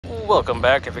welcome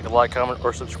back. If you could like, comment,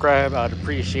 or subscribe, I'd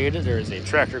appreciate it. There is a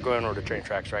tractor going over the train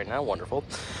tracks right now. Wonderful.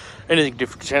 Anything you do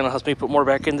for the channel helps me put more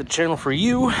back into the channel for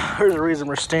you. There's the reason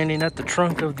we're standing at the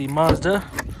trunk of the Mazda.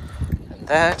 And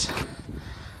that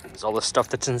is all the stuff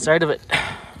that's inside of it.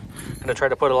 I'm going to try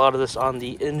to put a lot of this on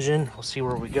the engine. We'll see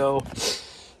where we go.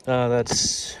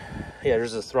 There's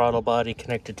a throttle body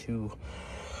connected to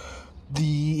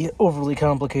the overly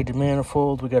complicated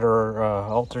manifold. We got our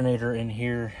alternator in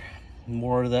here.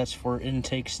 More of that's for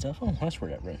intake stuff. Oh, that's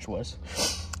where that wrench was.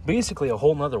 Basically a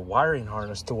whole nother wiring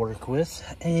harness to work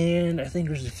with, and I think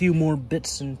there's a few more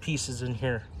bits and pieces in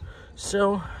here.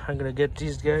 So I'm gonna get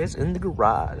these guys in the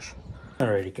garage.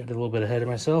 Alrighty, got a little bit ahead of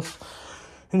myself.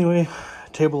 Anyway,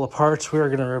 table of parts. We are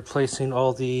gonna be replacing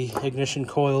all the ignition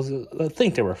coils. I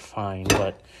think they were fine,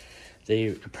 but they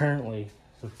apparently,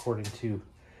 according to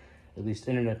at least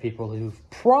internet people who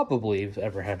probably have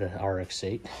ever had an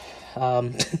RX-8,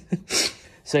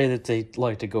 say that they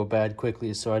like to go bad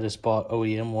quickly, so I just bought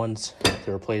OEM ones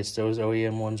to replace those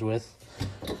OEM ones with.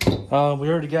 We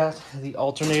already got the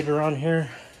alternator on here.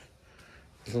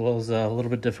 It was a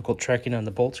little bit difficult tracking on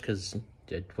the bolts because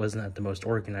it was not the most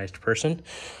organized person,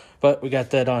 but we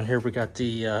got that on here. We got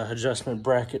the adjustment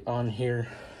bracket on here,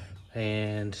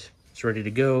 and it's ready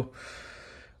to go.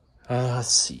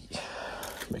 Let's see.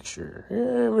 Make sure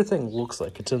everything looks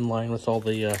like it's in line with all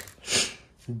the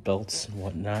belts and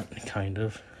whatnot, kind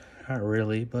of. Not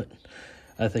really, but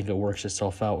I think it works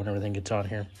itself out when everything gets on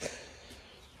here.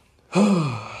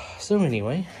 So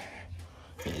anyway,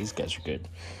 yeah, these guys are good.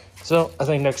 So I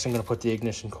think next I'm going to put the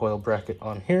ignition coil bracket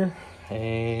on here,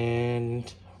 and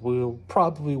we'll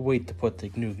probably wait to put the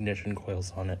new ignition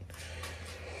coils on it.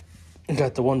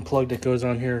 Got the one plug that goes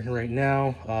on here right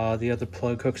now. The other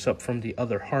plug hooks up from the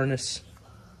other harness.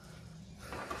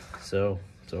 So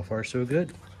far so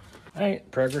good. All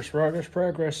right, progress.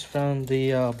 Found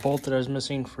the bolt that I was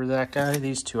missing for that guy.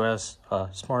 These two I was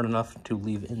smart enough to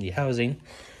leave in the housing,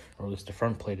 or at least the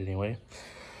front plate anyway.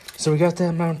 So we got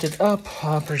that mounted up.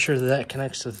 I'm pretty sure that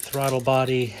connects to the throttle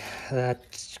body. That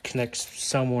connects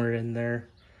somewhere in there.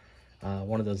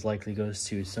 One of those likely goes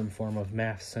to some form of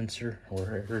MAF sensor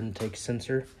or intake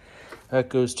sensor. That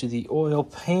goes to the oil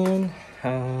pan.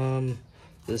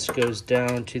 This goes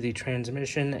down to the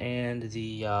transmission and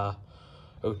the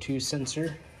O2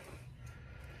 sensor.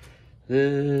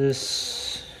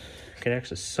 This connects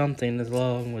to something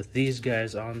along with these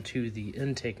guys onto the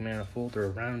intake manifold or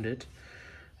around it.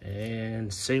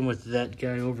 And same with that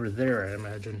guy over there, I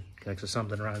imagine. Connects to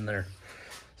something around there.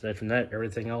 Aside from that,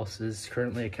 everything else is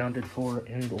currently accounted for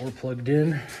and or plugged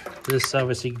in. This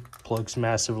obviously plugs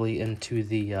massively into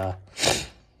the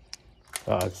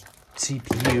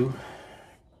CPU.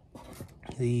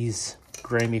 These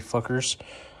grimy fuckers.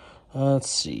 Let's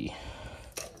see.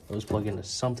 Those plug into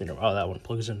something. Oh, that one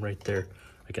plugs in right there.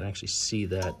 I can actually see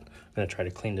that. I'm gonna try to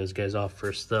clean those guys off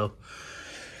first, though.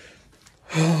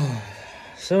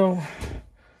 So,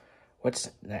 what's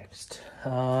next?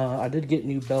 I did get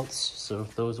new belts, so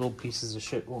those old pieces of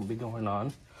shit won't be going on.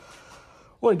 I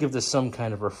want to give this some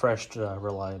kind of refreshed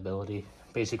reliability.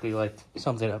 Basically, like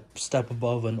something a step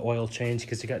above an oil change,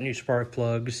 because you got new spark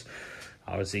plugs.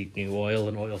 Obviously, new oil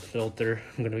and oil filter.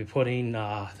 I'm going to be putting,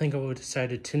 I think I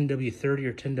decided 10W30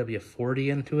 or 10W40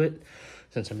 into it,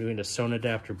 since I'm doing a zone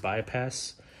adapter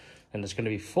bypass. And it's going to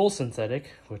be full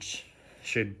synthetic, which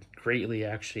should greatly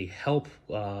actually help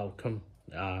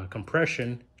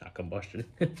compression, not combustion.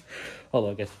 Although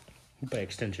I guess by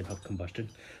extension help combustion.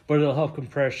 But it'll help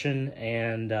compression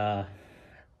and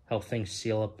help things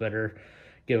seal up better.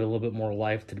 Give a little bit more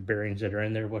life to the bearings that are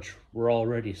in there, which were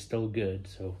already still good.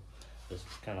 So just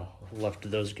kind of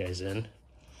left those guys in.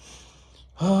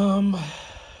 I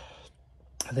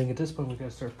think at this point we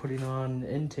gotta start putting on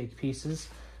intake pieces.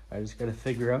 I just gotta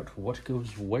figure out what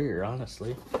goes where,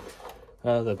 honestly.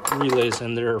 The relays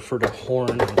in there are for the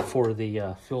horn and for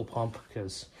the fuel pump,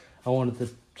 because I wanted to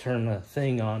turn the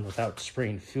thing on without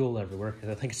spraying fuel everywhere, because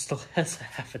I think it still has a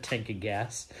half a tank of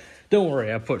gas. Don't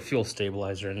worry, I put fuel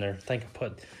stabilizer in there. I think I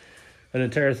put an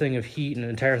entire thing of heat and an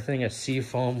entire thing of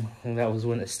seafoam, and that was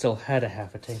when it still had a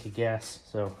half a tank of gas,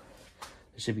 so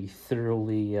it should be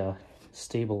thoroughly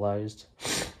stabilized.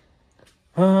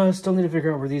 Still need to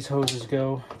figure out where these hoses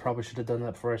go. Probably should have done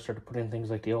that before I started putting things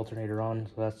like the alternator on,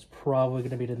 so that's probably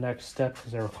going to be the next step,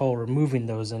 because I recall removing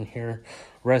those in here.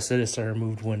 The rest of this I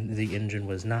removed when the engine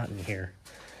was not in here.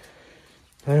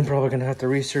 I'm probably going to have to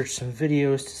research some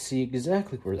videos to see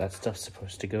exactly where that stuff's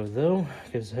supposed to go, though,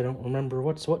 because I don't remember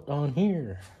what's what on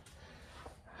here.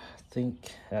 I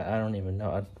don't even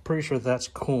know. I'm pretty sure that's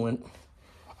coolant.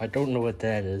 I don't know what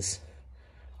that is.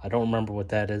 I don't remember what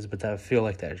that is, but I feel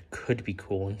like that could be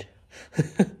coolant.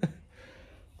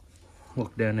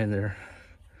 look down in there.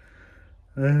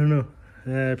 I don't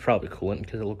know. Probably coolant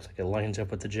because it looks like it lines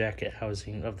up with the jacket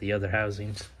housing of the other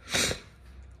housings.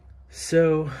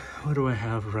 So, what do I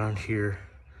have around here?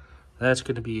 That's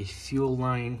going to be a fuel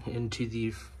line into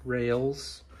the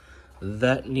rails.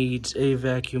 That needs a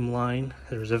vacuum line.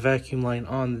 There's a vacuum line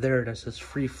on there that says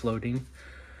free floating.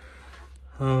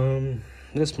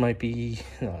 This might be,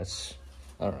 no, it's,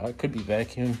 I don't know, it could be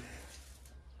vacuum.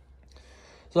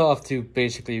 So I'll have to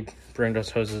basically bring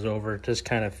those hoses over, just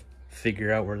kind of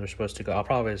figure out where they're supposed to go. I'll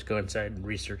probably just go inside and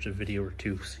research a video or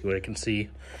two, see what I can see.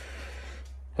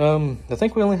 I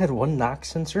think we only had one knock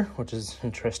sensor, which is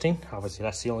interesting. Obviously,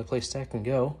 that's the only place that can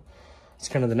go. It's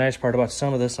kind of the nice part about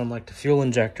some of this, unlike the fuel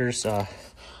injectors.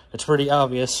 It's pretty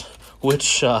obvious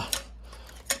which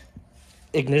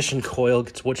ignition coil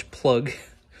gets which plug.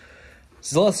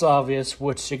 It's less obvious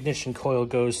which ignition coil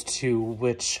goes to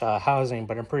which housing,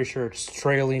 but I'm pretty sure it's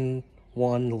trailing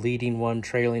one, leading one,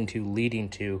 trailing two, leading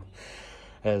two,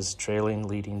 as trailing,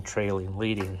 leading,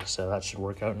 leading. So that should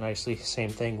work out nicely.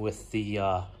 Same thing with the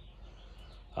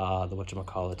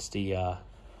whatchamacallits, the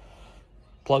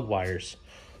plug wires.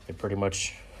 They pretty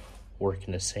much work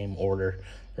in the same order.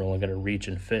 They're only going to reach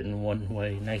and fit in one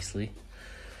way nicely.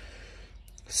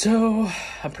 So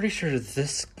I'm pretty sure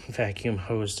this vacuum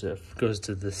hose goes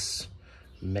to this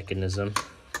mechanism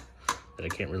that I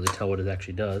can't really tell what it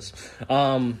actually does.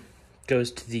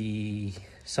 Goes to the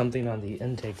something on the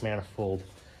intake manifold.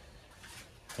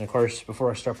 And of course,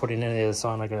 before I start putting any of this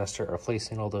on, I gotta start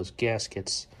replacing all those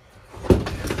gaskets.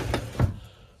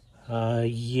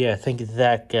 Yeah, I think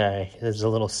that guy. There's a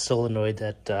little solenoid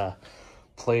that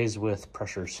plays with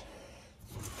pressures.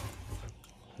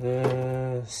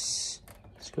 This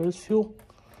goes fuel.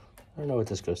 I don't know what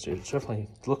this goes to. It definitely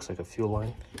looks like a fuel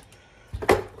line.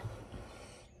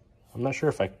 I'm not sure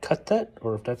if I cut that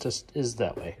or if that just is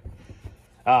that way.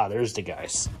 Ah, there's the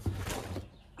guys.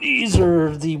 These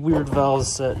are the weird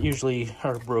valves that usually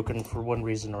are broken for one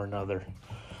reason or another.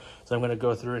 So I'm going to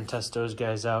go through and test those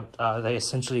guys out. They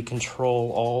essentially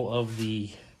control all of the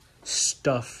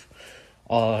stuff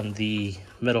on the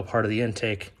middle part of the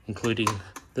intake, including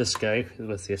this guy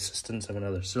with the assistance of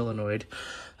another solenoid.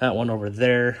 That one over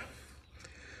there.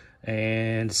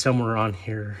 And somewhere on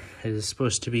here is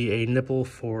supposed to be a nipple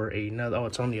for another. Oh,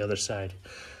 it's on the other side.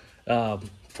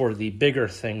 For the bigger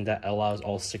thing that allows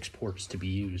all 6 ports to be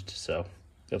used. So,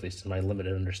 at least in my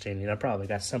limited understanding, I probably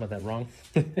got some of that wrong.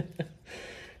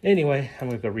 Anyway, I'm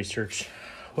going to go research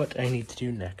what I need to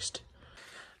do next.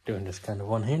 Doing this kind of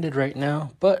one-handed right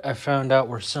now, but I found out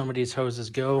where some of these hoses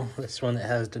go. This one that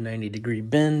has the 90-degree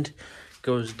bend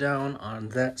goes down on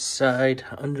that side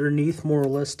underneath more or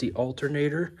less the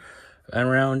alternator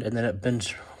around, and then it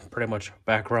bends pretty much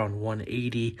back around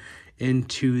 180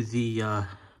 into the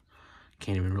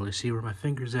can't even really see where my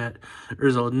finger's at.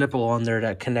 There's a nipple on there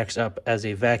that connects up as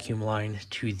a vacuum line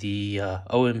to the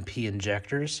OMP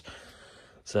injectors.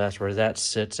 So that's where that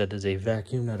sits. That is a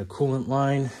vacuum, not a coolant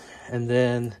line. And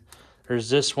then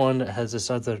there's this one that has this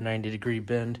other 90-degree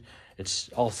bend. It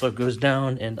also goes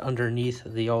down and underneath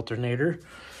the alternator.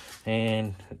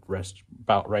 And it rests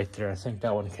about right there. I think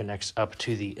that one connects up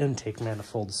to the intake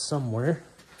manifold somewhere.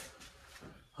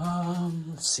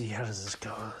 Let's see, how does this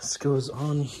go? This goes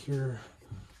on here.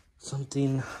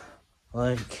 Something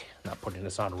like, not putting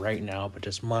this on right now, but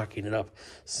just mocking it up.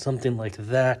 Something like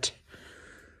that.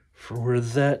 For where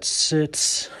that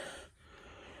sits,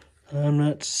 I'm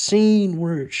not seeing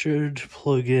where it should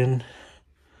plug in.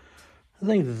 I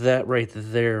think that right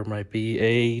there might be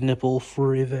a nipple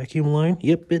for a vacuum line.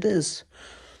 Yep, it is.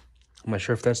 I'm not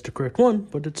sure if that's the correct one,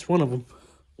 but it's one of them.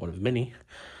 One of many.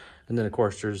 And then, of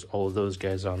course, there's all of those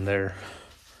guys on there.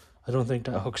 I don't think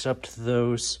that hooks up to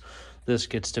those. This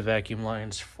gets to vacuum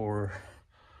lines for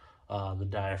the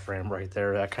diaphragm right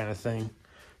there, that kind of thing.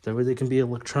 That way they can be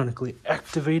electronically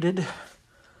activated.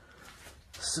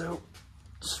 So,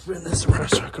 spin this around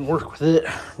so I can work with it.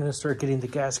 I'm going to start getting the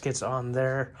gaskets on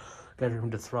there. Got room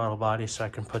to throttle body so I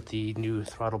can put the new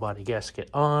throttle body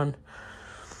gasket on.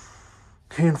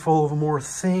 Handful of more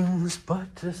things,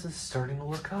 but this is starting to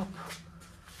look up.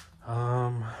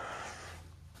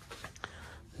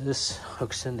 This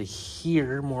hooks into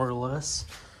here more or less,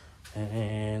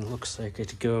 and looks like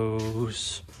it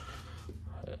goes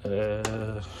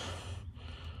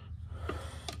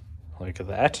like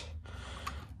that.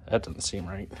 That doesn't seem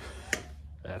right.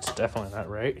 That's definitely not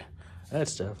right.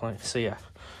 That's definitely, so yeah,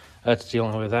 that's the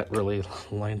only way that really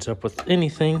lines up with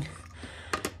anything.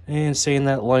 And saying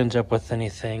that lines up with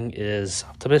anything is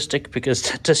optimistic, because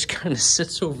that just kind of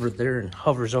sits over there and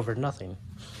hovers over nothing.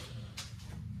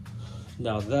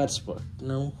 Now that's what,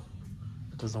 no,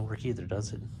 it doesn't work either,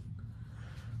 does it?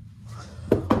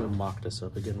 I'm gonna mock this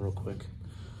up again real quick.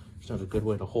 There's not a good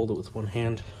way to hold it with one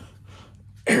hand.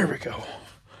 There we go.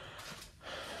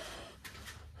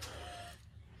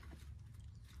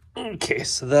 Okay,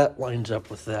 so that lines up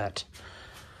with that.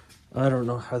 I don't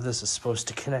know how this is supposed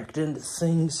to connect into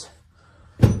things.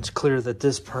 It's clear that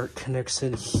this part connects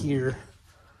in here.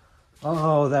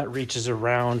 Oh, that reaches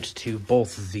around to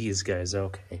both of these guys.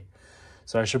 Okay.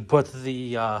 So I should put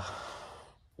the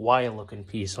Y-looking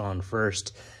piece on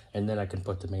first, and then I can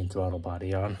put the main throttle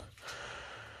body on.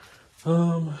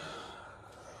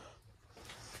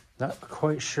 Not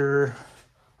quite sure.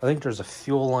 I think there's a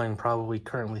fuel line probably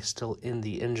currently still in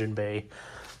the engine bay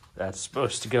that's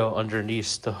supposed to go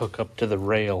underneath to hook up to the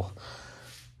rail.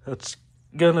 That's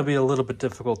gonna be a little bit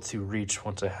difficult to reach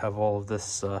once I have all of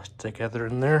this together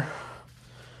in there.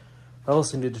 I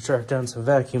also need to track down some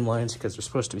vacuum lines because there's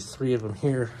supposed to be 3 of them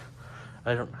here.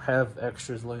 I don't have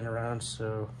extras laying around,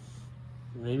 so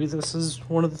maybe this is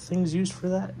one of the things used for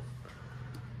that.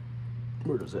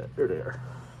 Where is that? There they are.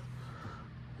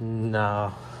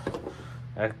 No.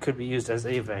 That could be used as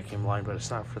a vacuum line, but it's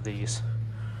not for these.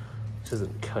 This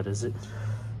isn't cut, is it?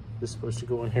 This is supposed to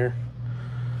go in here?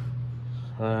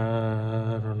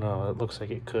 I don't know. It looks like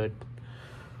it could.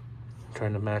 I'm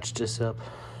trying to match this up.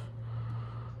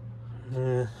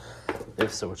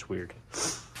 If so, it's weird.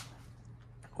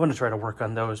 I want to try to work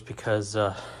on those because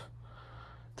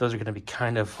those are going to be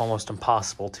kind of almost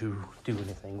impossible to do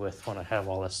anything with when I have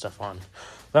all that stuff on.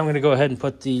 But I'm going to go ahead and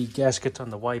put the gaskets on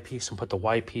the Y piece and put the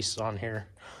Y piece on here.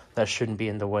 That shouldn't be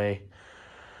in the way.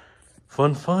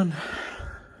 Fun, fun.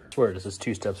 I swear this is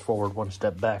 2 steps forward, 1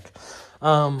 step back.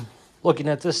 Looking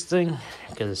at this thing,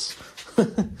 because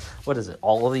what is it?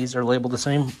 All of these are labeled the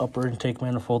same. Upper intake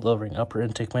manifold O-ring, upper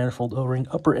intake manifold O-ring,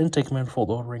 upper intake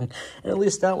manifold O-ring, and at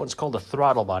least that one's called a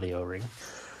throttle body O-ring.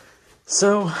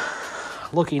 So,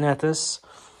 looking at this,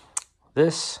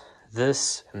 and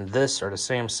this are the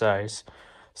same size.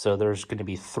 So there's going to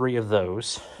be 3 of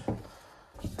those.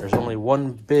 There's only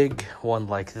one big one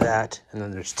like that, and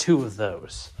then there's 2 of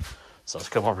those. So let's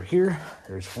come over here.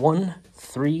 There's 1,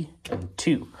 3, and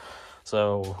 2.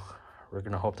 So we're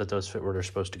going to hope that those fit where they're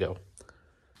supposed to go.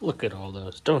 Look at all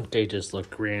those. Don't they just look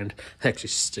grand? They actually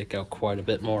stick out quite a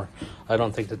bit more. I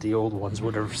don't think that the old ones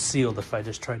would have sealed if I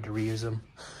just tried to reuse them.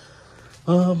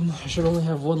 I should only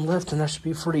have 1 left, and that should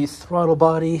be for the throttle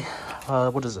body.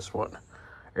 What is this one?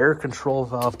 Air control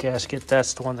valve gasket.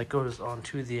 That's the one that goes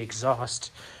onto the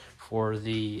exhaust for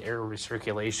the air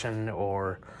recirculation,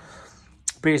 or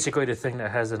basically the thing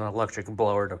that has an electric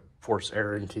blower to force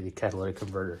air into the catalytic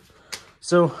converter.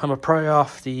 So I'm going to pry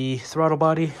off the throttle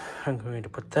body. I'm going to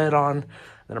put that on.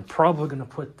 Then I'm probably going to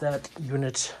put that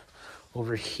unit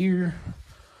over here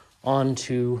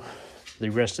onto the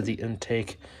rest of the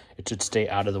intake. It should stay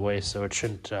out of the way, so it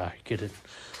shouldn't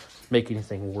make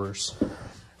anything worse.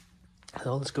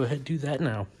 So let's go ahead and do that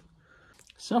now.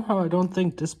 Somehow I don't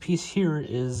think this piece here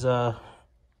is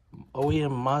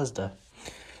OEM Mazda.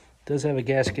 It does have a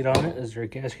gasket on it. Is there a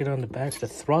gasket on the back of the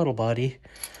throttle body?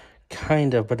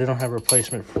 Kind of, but I don't have a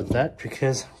replacement for that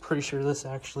because I'm pretty sure this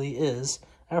actually is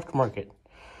aftermarket.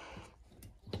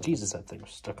 Jesus, that thing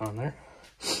was stuck on there.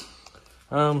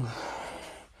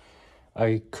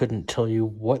 I couldn't tell you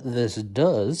what this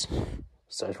does,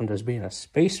 aside from just being a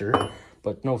spacer,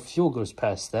 but no fuel goes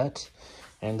past that.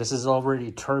 And this is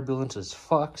already turbulent as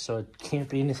fuck, so it can't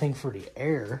be anything for the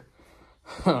air.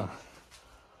 Huh.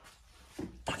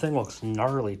 That thing looks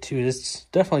gnarly, too. This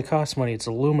definitely costs money. It's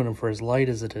aluminum for as light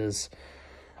as it is.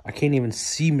 I can't even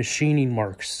see machining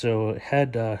marks, so it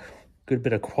had a good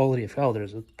bit of quality of... Oh,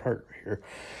 there's a part right here.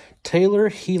 Taylor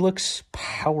Helix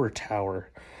Power Tower.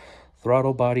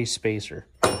 Throttle body spacer.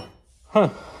 Huh.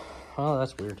 Oh,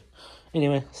 that's weird.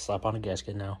 Anyway, slap on a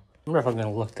gasket now. I wonder if I'm going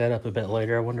to look that up a bit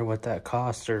later. I wonder what that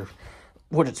costs or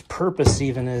what its purpose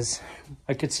even is.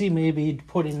 I could see maybe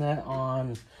putting that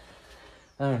on,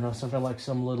 I don't know, something like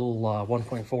some little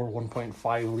 1.4,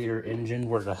 1.5 liter engine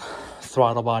where the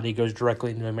throttle body goes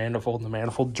directly into the manifold and the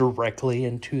manifold directly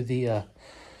into the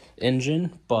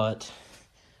engine. But,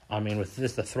 I mean, with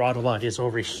this, the throttle body is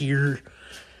over here.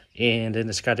 And then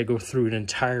it's got to go through an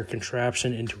entire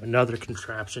contraption, into another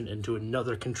contraption, into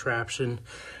another contraption,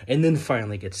 and then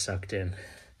finally get sucked in.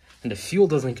 And the fuel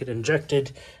doesn't get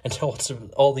injected until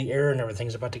all the air and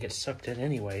everything's about to get sucked in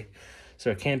anyway.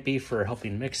 So it can't be for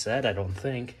helping mix that, I don't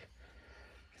think.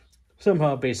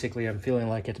 Somehow, basically, I'm feeling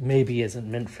like it maybe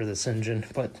isn't meant for this engine,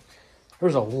 but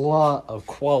there's a lot of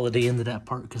quality into that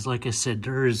part, because like I said,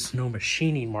 there is no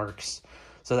machining marks.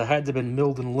 So that had to have been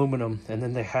milled in aluminum, and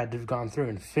then they had to have gone through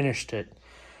and finished it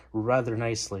rather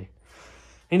nicely.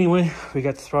 Anyway, we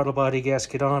got the throttle body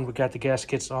gasket on. We got the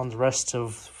gaskets on the rest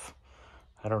of,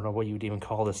 I don't know what you would even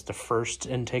call this, the first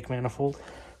intake manifold.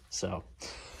 So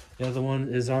the other one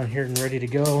is on here and ready to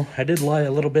go. I did lie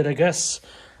a little bit, I guess.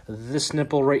 This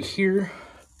nipple right here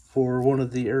for one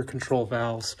of the air control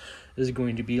valves is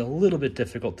going to be a little bit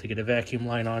difficult to get a vacuum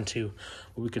line onto,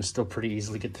 but we can still pretty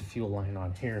easily get the fuel line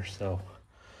on here, so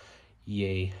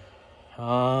yay.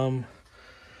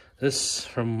 This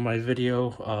from my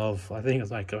video of, I think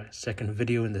it's like a second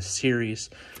video in the series,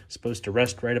 is supposed to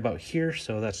rest right about here,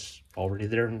 so that's already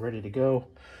there and ready to go.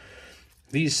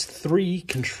 These three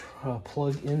can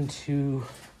plug into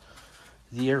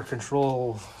the air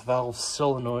control valve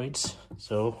solenoids,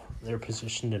 so they're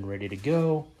positioned and ready to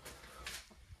go.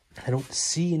 I don't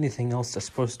see anything else that's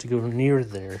supposed to go near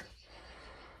there.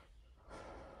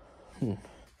 Let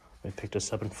me pick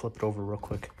this up and flip it over real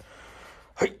quick.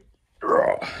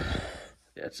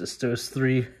 Yeah, it's just those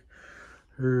three.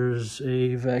 There's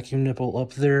a vacuum nipple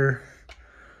up there.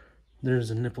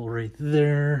 There's a nipple right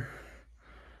there.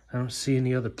 I don't see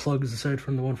any other plugs aside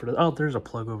from the one for the... Oh, there's a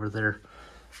plug over there.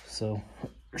 So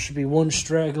there should be one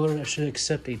straggler that should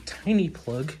accept a tiny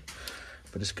plug,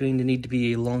 but it's going to need to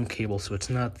be a long cable, so it's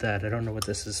not that. I don't know what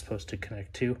this is supposed to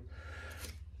connect to.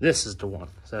 This is the one,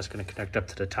 so that's going to connect up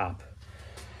to the top.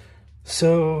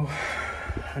 So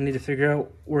I need to figure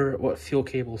out what fuel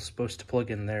cable is supposed to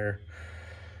plug in there,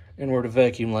 and where the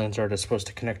vacuum lines are that's supposed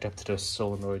to connect up to those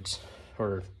solenoids,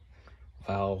 or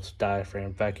valves,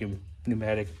 diaphragm, vacuum,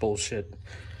 pneumatic bullshit.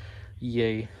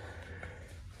 Yay.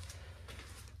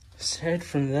 Aside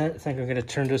from that, I think I'm going to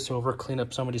turn this over, clean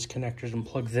up some of these connectors and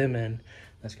plug them in.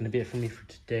 That's going to be it for me for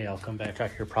today. I'll come back out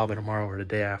here probably tomorrow or the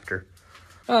day after.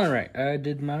 Alright, I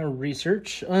did my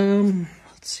research. Let's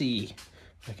see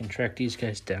if I can track these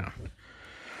guys down.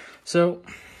 So,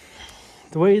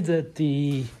 the way that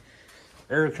the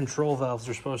air control valves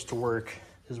are supposed to work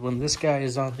is when this guy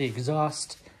is on the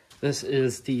exhaust, this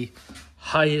is the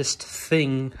highest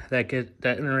thing that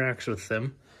interacts with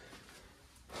them.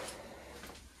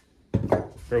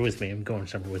 Bear with me, I'm going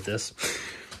somewhere with this.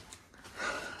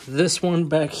 This one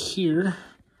back here,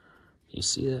 you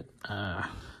see that?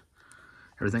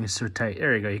 Everything is so tight.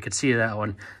 There you go, you can see that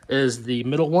one is the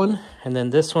middle one, and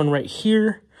then this one right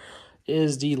here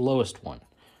is the lowest one.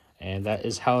 And that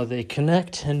is how they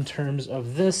connect in terms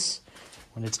of this.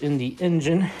 When it's in the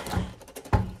engine,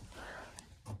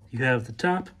 you have the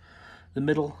top, the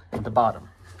middle, and the bottom.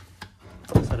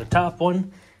 So the top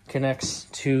one connects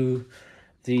to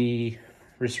the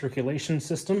recirculation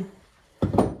system.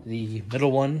 The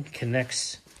middle one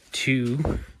connects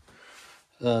to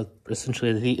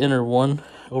essentially the inner one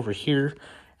over here,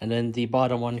 and then the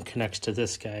bottom one connects to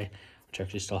this guy, which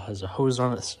actually still has a hose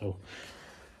on it, so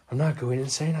I'm not going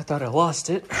insane. I thought I lost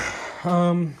it.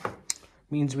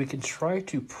 Means we can try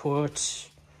to put,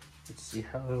 let's see,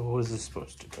 how was this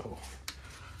supposed to go?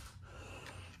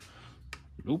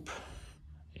 Nope,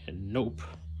 and nope.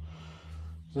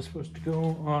 Is this supposed to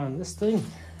go on this thing?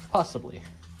 Possibly.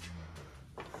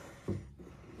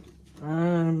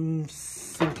 I'm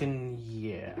thinking,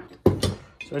 yeah.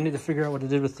 So I need to figure out what I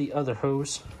did with the other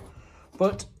hose.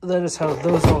 But that is how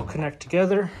those all connect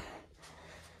together.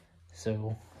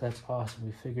 So that's awesome.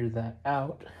 We figured that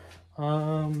out.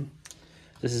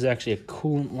 This is actually a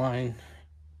coolant line.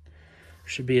 There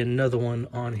should be another one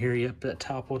on here. Yep, that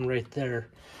top one right there.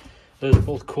 Those are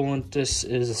both coolant. This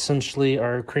is essentially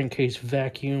our crankcase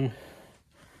vacuum.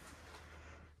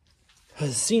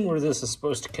 I've seen where this is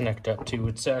supposed to connect up to.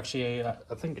 It's actually a,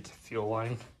 I think it's a fuel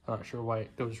line. I'm not sure why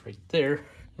it goes right there.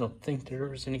 I don't think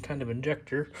there is any kind of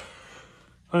injector.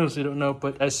 Honestly, don't know,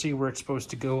 but I see where it's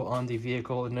supposed to go on the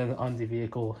vehicle, and then on the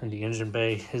vehicle in the engine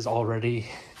bay is already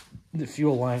the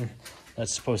fuel line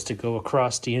that's supposed to go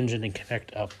across the engine and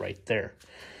connect up right there.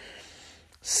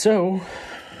 So,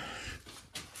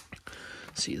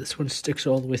 see, this one sticks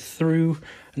all the way through.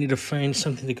 I need to find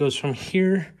something that goes from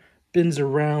here, bends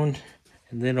around,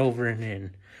 and then over and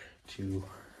in to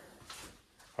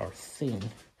our thing.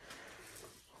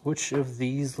 Which of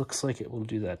these looks like it will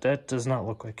do that? That does not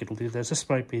look like it'll do that. This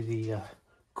might be the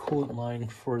coolant line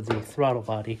for the throttle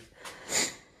body.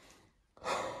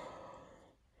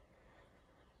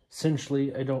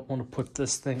 Essentially, I don't want to put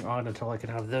this thing on until I can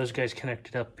have those guys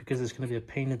connected up, because it's going to be a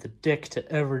pain in the dick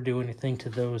to ever do anything to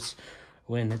those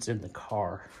when it's in the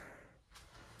car.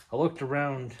 I looked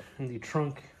around in the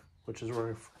trunk, which is where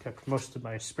I've kept most of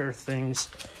my spare things,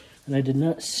 and I did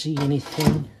not see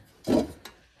anything.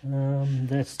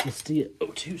 That's just the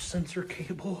O2 sensor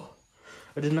cable.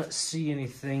 I did not see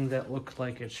anything that looked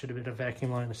like it should have been a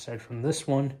vacuum line aside from this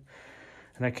one.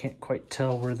 And I can't quite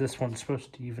tell where this one's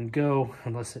supposed to even go,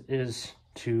 unless it is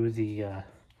to the, yeah,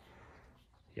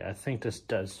 I think this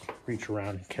does reach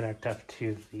around and connect up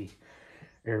to the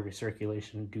air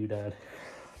recirculation doodad.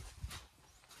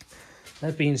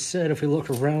 That being said, if we look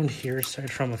around here, aside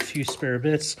from a few spare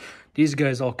bits, these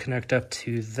guys all connect up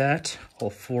to that, all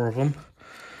 4 of them.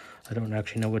 I don't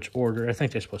actually know which order. I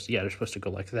think they're supposed to, yeah, they're supposed to go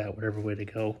like that, whatever way to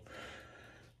go.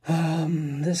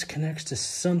 This connects to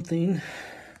something.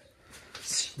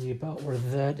 Let's see about where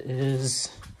that is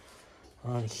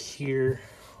on here.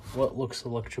 What looks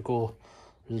electrical?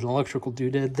 There's an electrical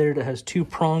doodad there that has 2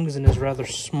 prongs and is rather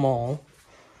small.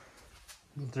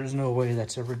 There's no way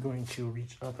that's ever going to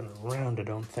reach up and around, I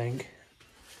don't think.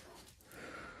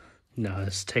 No,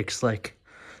 this takes like,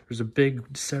 there's a big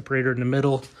separator in the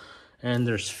middle, and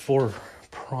there's 4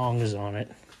 prongs on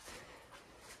it.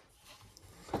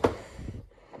 I'm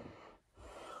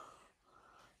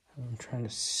trying to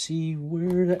see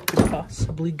where that could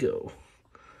possibly go.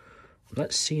 I'm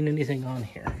not seeing anything on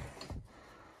here. I'm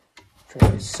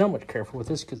trying to be somewhat careful with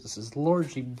this because this is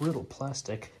largely brittle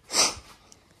plastic.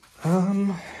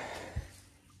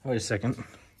 Wait a second.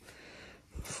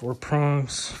 4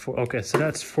 prongs. Okay, so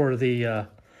that's for the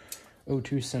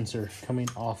O2 sensor coming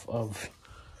off of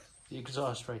the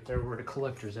exhaust right there where the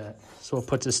collector's at. So I'll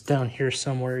put this down here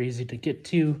somewhere easy to get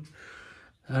to.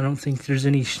 I don't think there's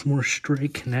any more stray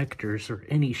connectors or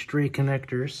any stray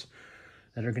connectors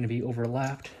that are going to be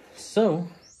overlapped. So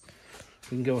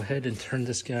we can go ahead and turn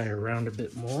this guy around a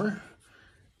bit more.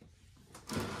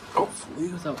 Hopefully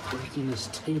without breaking this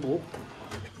table.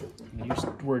 I use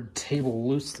the word table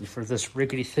loosely for this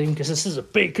rickety thing because this is a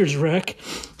baker's rack.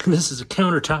 This is a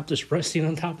countertop just resting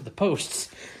on top of the posts.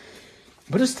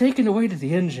 But it's taken away to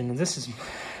the engine, and this is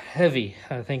heavy.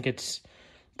 I think it's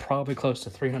probably close to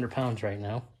 300 pounds right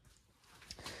now.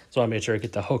 So I made sure I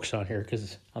get the hooks on here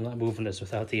because I'm not moving this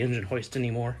without the engine hoist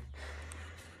anymore.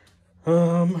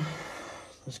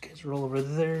 Those guys are all over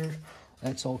there.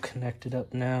 That's all connected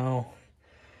up now.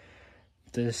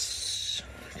 This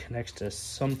connects to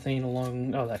something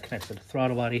along, oh, that connects to the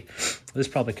throttle body. This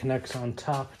probably connects on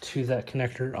top to that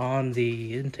connector on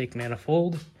the intake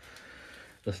manifold.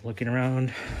 Just looking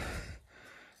around.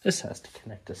 This has to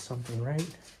connect to something, right?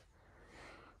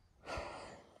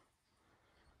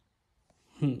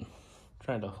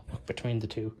 Trying to look between the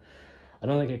two. I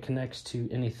don't think it connects to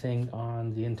anything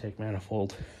on the intake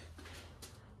manifold.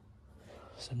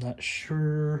 So I'm not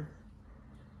sure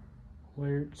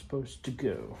where it's supposed to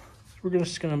go. We're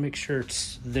just gonna make sure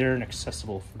it's there and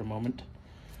accessible for the moment.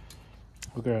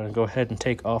 We're gonna go ahead and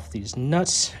take off these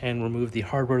nuts and remove the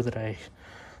hardware that I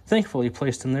thankfully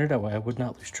placed in there. That way I would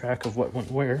not lose track of what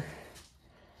went where.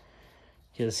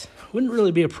 Because it wouldn't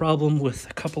really be a problem with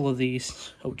a couple of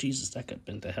these. Oh Jesus, that got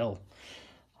bent to hell.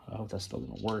 I hope that's still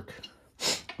gonna work.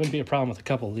 Wouldn't be a problem with a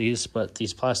couple of these, but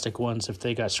these plastic ones, if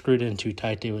they got screwed in too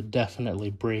tight, they would definitely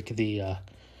break the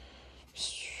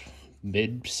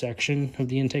mid section of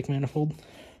the intake manifold.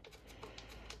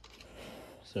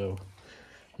 So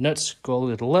nuts go all the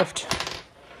way to the left.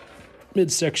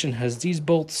 Mid section has these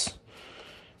bolts.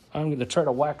 I'm going to try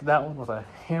to whack that one with a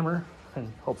hammer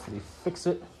and hopefully fix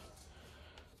it.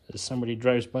 As somebody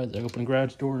drives by the open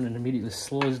garage door and then immediately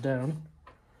slows down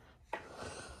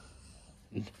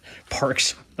and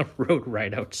parks on the road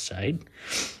right outside.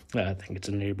 I think it's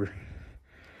a neighbor.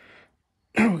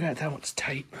 Oh god, that one's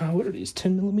tight. What are these,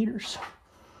 10 millimeters?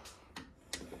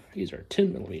 These are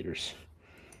 10 millimeters.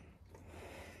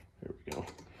 There we go.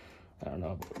 I don't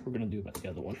know what we're going to do about the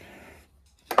other one.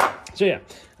 So yeah,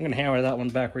 I'm going to hammer that one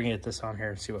back. We're going to get this on here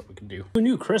and see what we can do. Who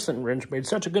knew crescent wrench made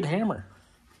such a good hammer?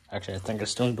 Actually, I think I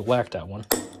still need to whack that one.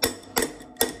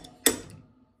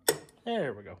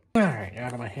 There we go. All right, now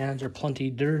that my hands are plenty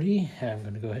dirty, I'm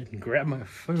going to go ahead and grab my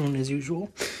phone as usual.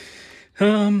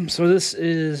 So this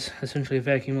is essentially a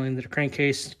vacuum line that a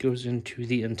crankcase goes into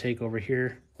the intake over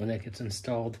here when that gets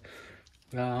installed.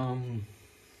 What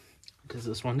is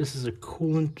this one? This is a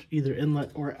coolant, either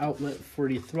inlet or outlet for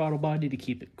the throttle body to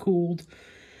keep it cooled.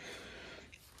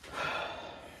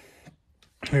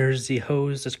 There's the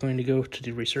hose that's going to go to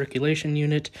the recirculation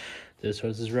unit. This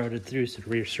hose is routed through, so the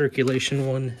recirculation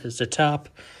one is the top.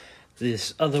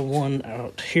 This other one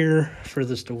out here,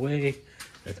 furthest away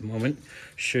at the moment,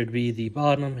 should be the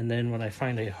bottom. And then when I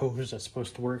find a hose that's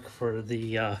supposed to work for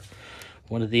the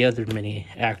one of the other mini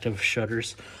active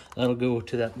shutters, that'll go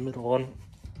to that middle one.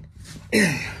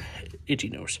 Itchy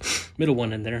nose. Middle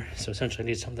one in there. So essentially I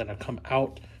need something to come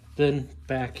out, then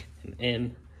back and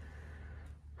in.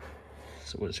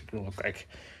 So what is it going to look like?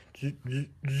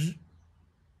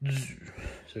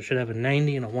 So it should have a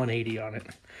 90 and a 180 on it.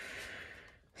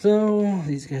 So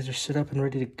these guys are set up and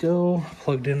ready to go.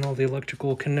 Plugged in all the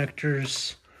electrical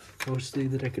connectors, mostly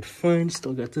that I could find.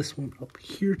 Still got this one up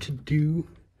here to do.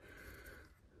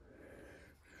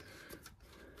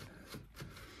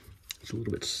 It's a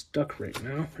little bit stuck right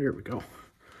now. Here we go.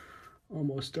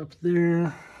 Almost up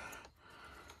there.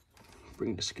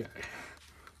 Bring this guy.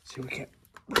 See if we can't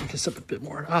bring this up a bit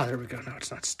more. Ah, there we go. Now it's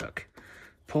not stuck.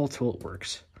 Pull till it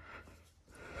works.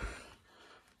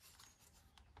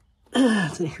 I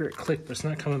didn't hear it click, but it's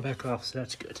not coming back off, so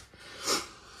that's good.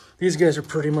 These guys are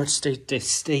pretty much they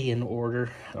stay in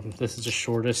order. This is the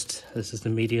shortest. This is the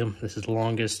medium. This is the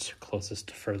longest, closest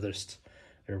to furthest.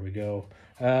 There we go.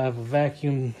 I have a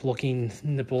vacuum-looking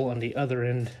nipple on the other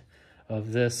end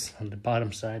of this, on the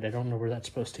bottom side. I don't know where that's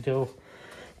supposed to go,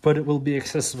 but it will be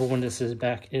accessible when this is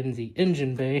back in the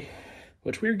engine bay,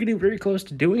 which we're getting very close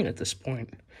to doing at this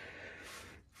point.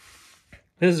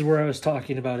 This is where I was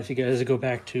talking about, if you guys go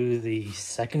back to the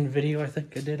second video I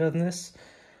think I did on this,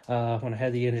 when I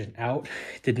had the engine out,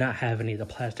 it did not have any of the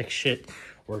plastic shit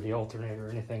or the alternator or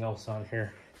anything else on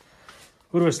here.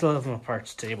 What do I still have on my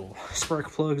parts table?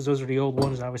 Spark plugs, those are the old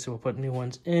ones. Obviously we'll put new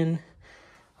ones in.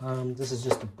 This is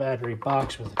just a battery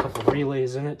box with a couple of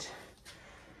relays in it.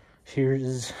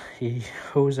 Here's a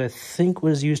hose I think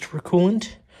was used for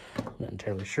coolant. I'm not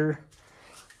entirely sure.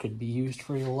 Could be used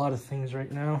for a lot of things right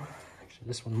now. Actually,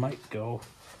 this one might go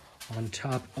on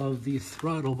top of the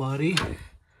throttle body.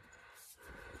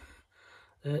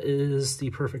 That is the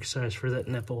perfect size for that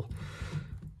nipple.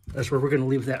 That's where we're going to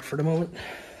leave that for the moment.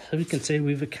 So we can say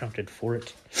we've accounted for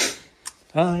it.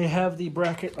 I have the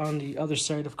bracket on the other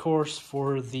side, of course,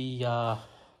 for the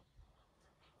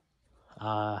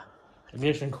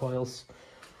ignition coils.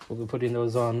 We'll be putting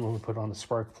those on when we put on the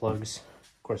spark plugs.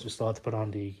 Of course, we still have to put on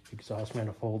the exhaust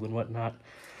manifold and whatnot.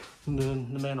 And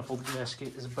then the manifold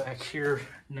gasket is back here,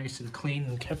 nice and clean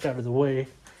and kept out of the way.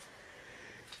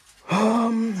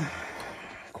 Of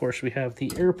course, we have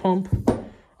the air pump.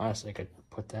 Honestly, I could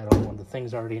put that on one of the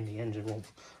things already in the engine. Well,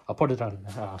 I'll put it on,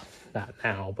 not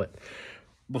now, but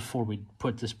before we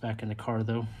put this back in the car,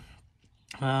 though.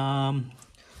 The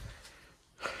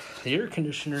air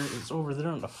conditioner is over there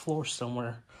on the floor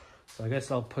somewhere, so I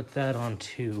guess I'll put that on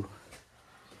too.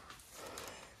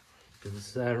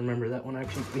 Because I remember that one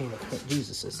actually being a pain.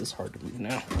 Jesus, this is hard to move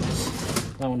now.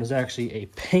 That one is actually a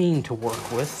pain to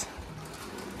work with.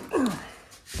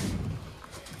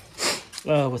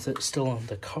 With it still on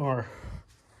the car,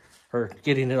 or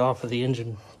getting it off of the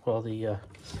engine while the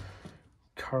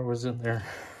car was in there.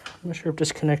 I'm not sure if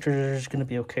this connector is going to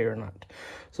be okay or not.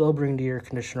 So I'll bring the air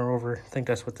conditioner over. I think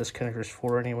that's what this connector is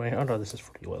for anyway. Oh no, this is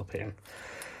for the oil pan.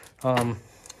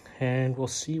 And we'll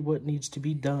see what needs to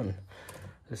be done.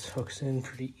 This hooks in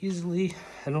pretty easily.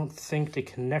 I don't think the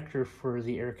connector for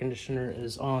the air conditioner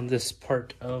is on this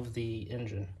part of the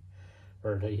engine,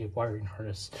 or the wiring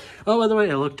harness. Oh, by the way,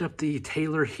 I looked up the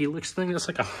Taylor Helix thing. That's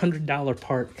like $100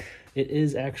 part. It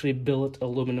is actually billet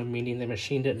aluminum, meaning they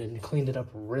machined it and cleaned it up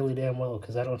really damn well,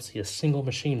 because I don't see a single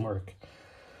machine mark.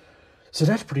 So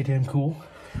that's pretty damn cool.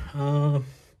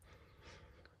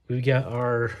 We've got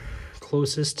our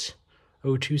closest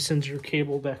O2 sensor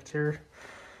cable back there.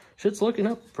 Shit's looking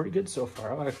up pretty good so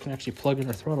far. Oh, I can actually plug in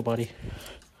our throttle body.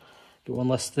 Get one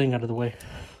less thing out of the way.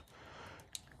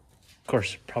 Of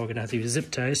course, probably gonna have to use zip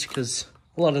ties because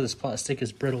a lot of this plastic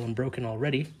is brittle and broken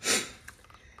already.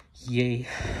 Yay.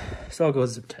 So I'll go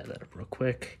zip tie that up real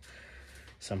quick.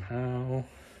 Somehow.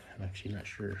 I'm actually not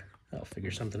sure. I'll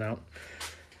figure something out.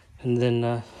 And then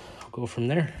I'll go from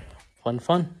there.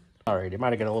 Fun. Alright, I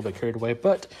might have got a little bit carried away,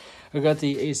 but I got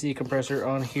the AC compressor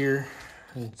on here.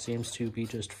 It seems to be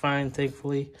just fine,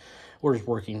 thankfully. Or it's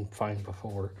working fine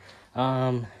before.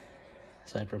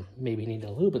 Aside from maybe needing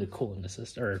a little bit of coolant in the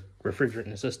system, or refrigerant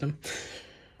in the system.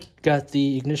 Got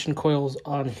the ignition coils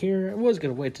on here. I was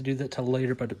going to wait to do that till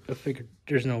later, but I figured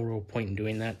there's no real point in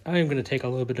doing that. I'm going to take a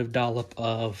little bit of dollop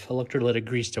of electrolytic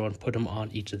grease dough and put them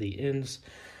on each of the ends.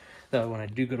 That way when I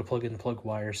do go to plug in the plug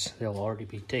wires, they'll already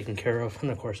be taken care of. And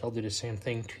of course, I'll do the same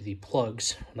thing to the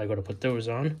plugs when I go to put those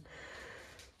on.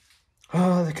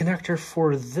 The connector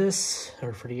for this,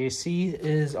 or for the AC,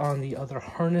 is on the other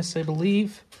harness, I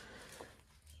believe.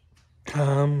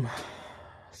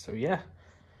 So yeah,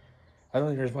 I don't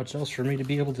think there's much else for me to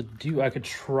be able to do. I could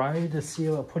try to see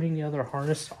about putting the other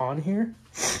harness on here.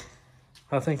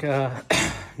 I think,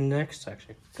 next,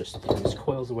 actually, just take these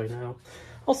coils away now.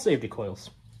 I'll save the coils.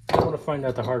 I want to find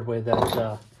out the hard way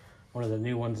that, one of the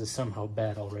new ones is somehow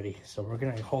bad already. So we're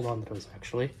gonna hold on to those,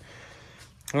 actually.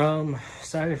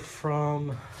 Aside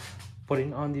from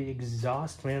putting on the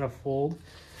exhaust manifold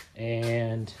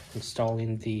and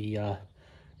installing the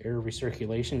air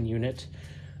recirculation unit,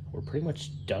 we're pretty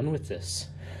much done with this.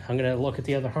 I'm gonna look at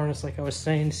the other harness like I was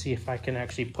saying, see if I can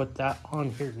actually put that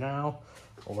on here now,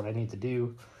 or what I need to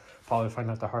do. probably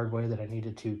find out the hard way that I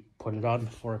needed to put it on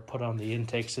before I put on the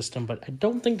intake system, but I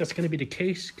don't think that's going to be the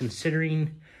case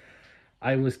considering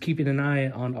I was keeping an eye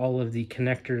on all of the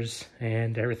connectors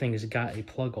and everything has got a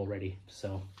plug already.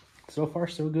 So far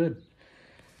so good.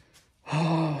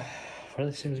 Oh, what are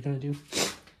these things going to do?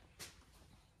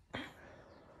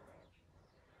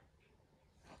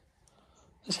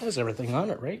 This has everything on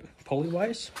it, right?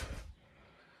 Pulley-wise.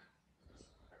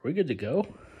 Are we good to go?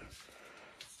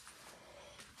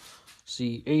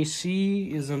 See,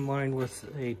 AC is in line with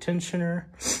a tensioner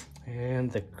and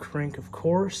the crank, of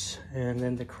course, and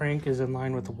then the crank is in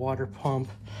line with the water pump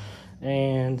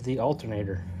and the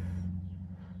alternator.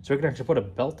 So we can actually put a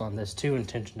belt on this too and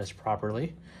tension this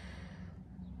properly.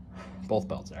 Both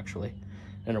belts, actually.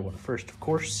 Enter one first, of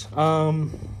course.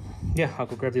 Yeah, I'll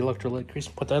go grab the electrolytic grease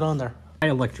and put that on there.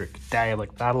 Dielectric,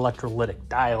 not electrolytic,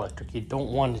 dielectric. You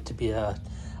don't want it to be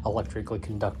electrically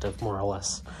conductive, more or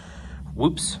less.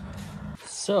 Whoops.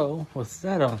 So, with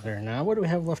that on there now, what do we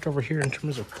have left over here in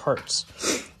terms of parts?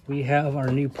 We have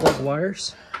our new plug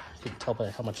wires. You can tell by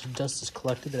how much dust is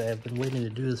collected that I have been waiting to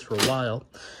do this for a while.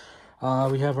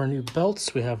 We have our new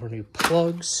belts. We have our new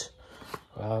plugs.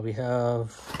 We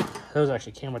have... Those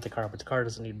actually came with the car, but the car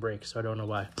doesn't need brakes, so I don't know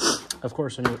why. Of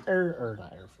course, a new air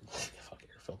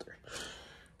filter.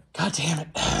 God damn it.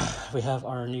 We have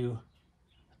our new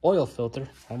oil filter.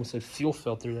 I almost said fuel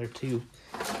filter there, too.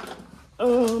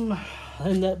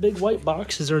 And that big white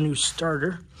box is our new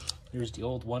starter. There's the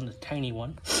old one, the tiny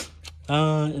one.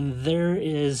 And there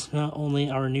is not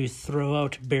only our new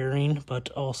throwout bearing, but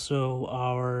also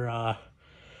our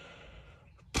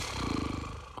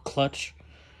clutch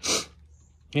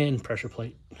and pressure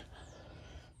plate.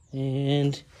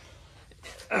 And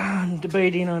I'm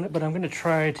debating on it, but I'm going to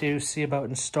try to see about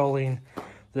installing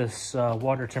this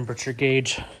water temperature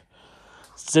gauge.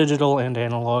 It's digital and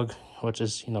analog, which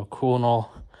is, you know, cool and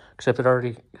all. Except it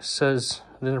already says,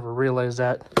 I never realized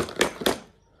that,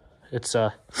 it's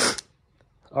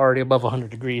already above 100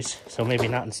 degrees, so maybe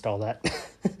not install that.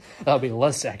 That'll be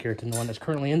less accurate than the one that's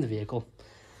currently in the vehicle.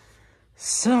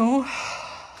 So,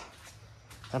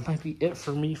 that might be it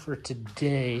for me for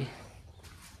today.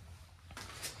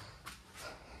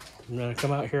 I'm going to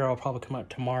come out here, I'll probably come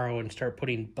out tomorrow and start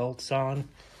putting belts on.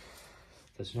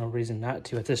 There's no reason not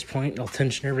to at this point. I'll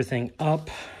tension everything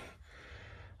up.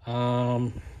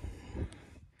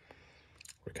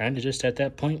 We're kind of just at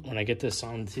that point. When I get this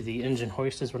onto the engine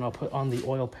hoist is when I'll put on the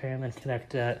oil pan and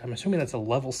connect that. I'm assuming that's a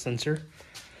level sensor.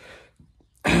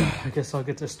 I guess I'll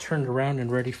get this turned around and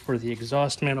ready for the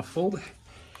exhaust manifold.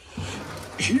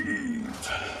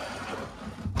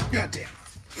 God damn.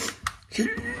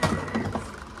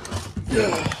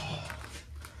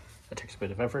 That takes a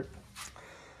bit of effort.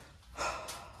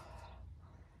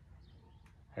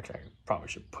 Actually, I probably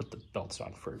should put the belts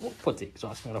on first. We'll put the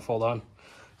exhaust manifold on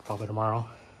probably tomorrow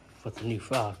with the new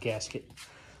gasket.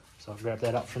 So I'll grab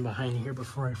that out from behind here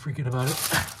before I forget about it.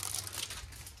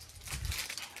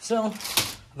 So, I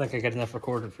think I got enough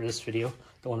recorded for this video.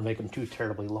 Don't want to make them too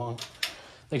terribly long.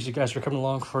 Thanks you guys for coming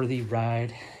along for the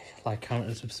ride. Like, comment,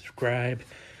 and subscribe.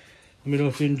 Let me know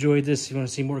if you enjoyed this. If you want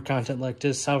to see more content like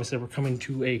this. Obviously, we're coming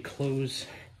to a close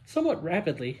somewhat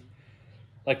rapidly.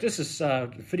 Like, this is,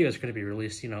 video is going to be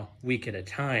released, you know, week at a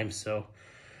time, so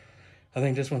I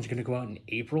think this one's going to go out in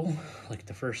April, like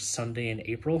the first Sunday in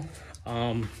April.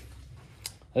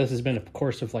 This has been a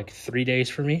course of like 3 days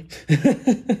for me.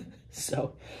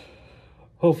 So,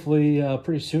 hopefully,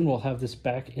 pretty soon we'll have this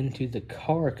back into the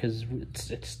car, because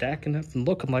it's stacking up and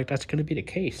looking like that's going to be the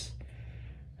case.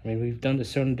 I mean, we've done the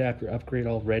sound adapter upgrade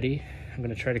already. I'm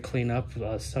going to try to clean up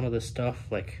some of this stuff,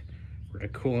 like where the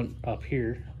coolant up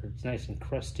here, where it's nice and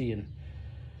crusty and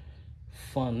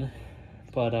fun.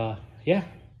 But yeah,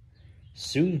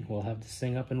 soon we'll have this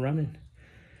thing up and running,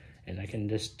 and I can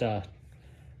just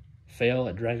fail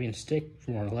at driving stick,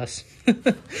 more or less.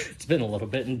 It's been a little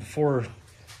bit, and before,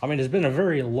 I mean, it's been a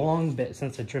very long bit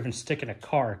since I've driven stick in a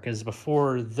car, because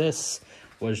before this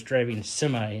was driving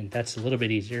semi, and that's a little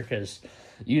bit easier because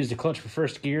you use the clutch for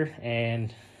first gear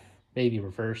and maybe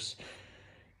reverse.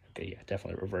 Okay, yeah,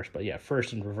 definitely reverse, but yeah,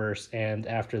 first and reverse, and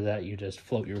after that you just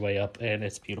float your way up, and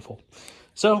it's beautiful.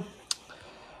 So,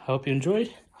 I hope you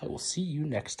enjoyed. I will see you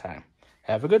next time.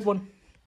 Have a good one.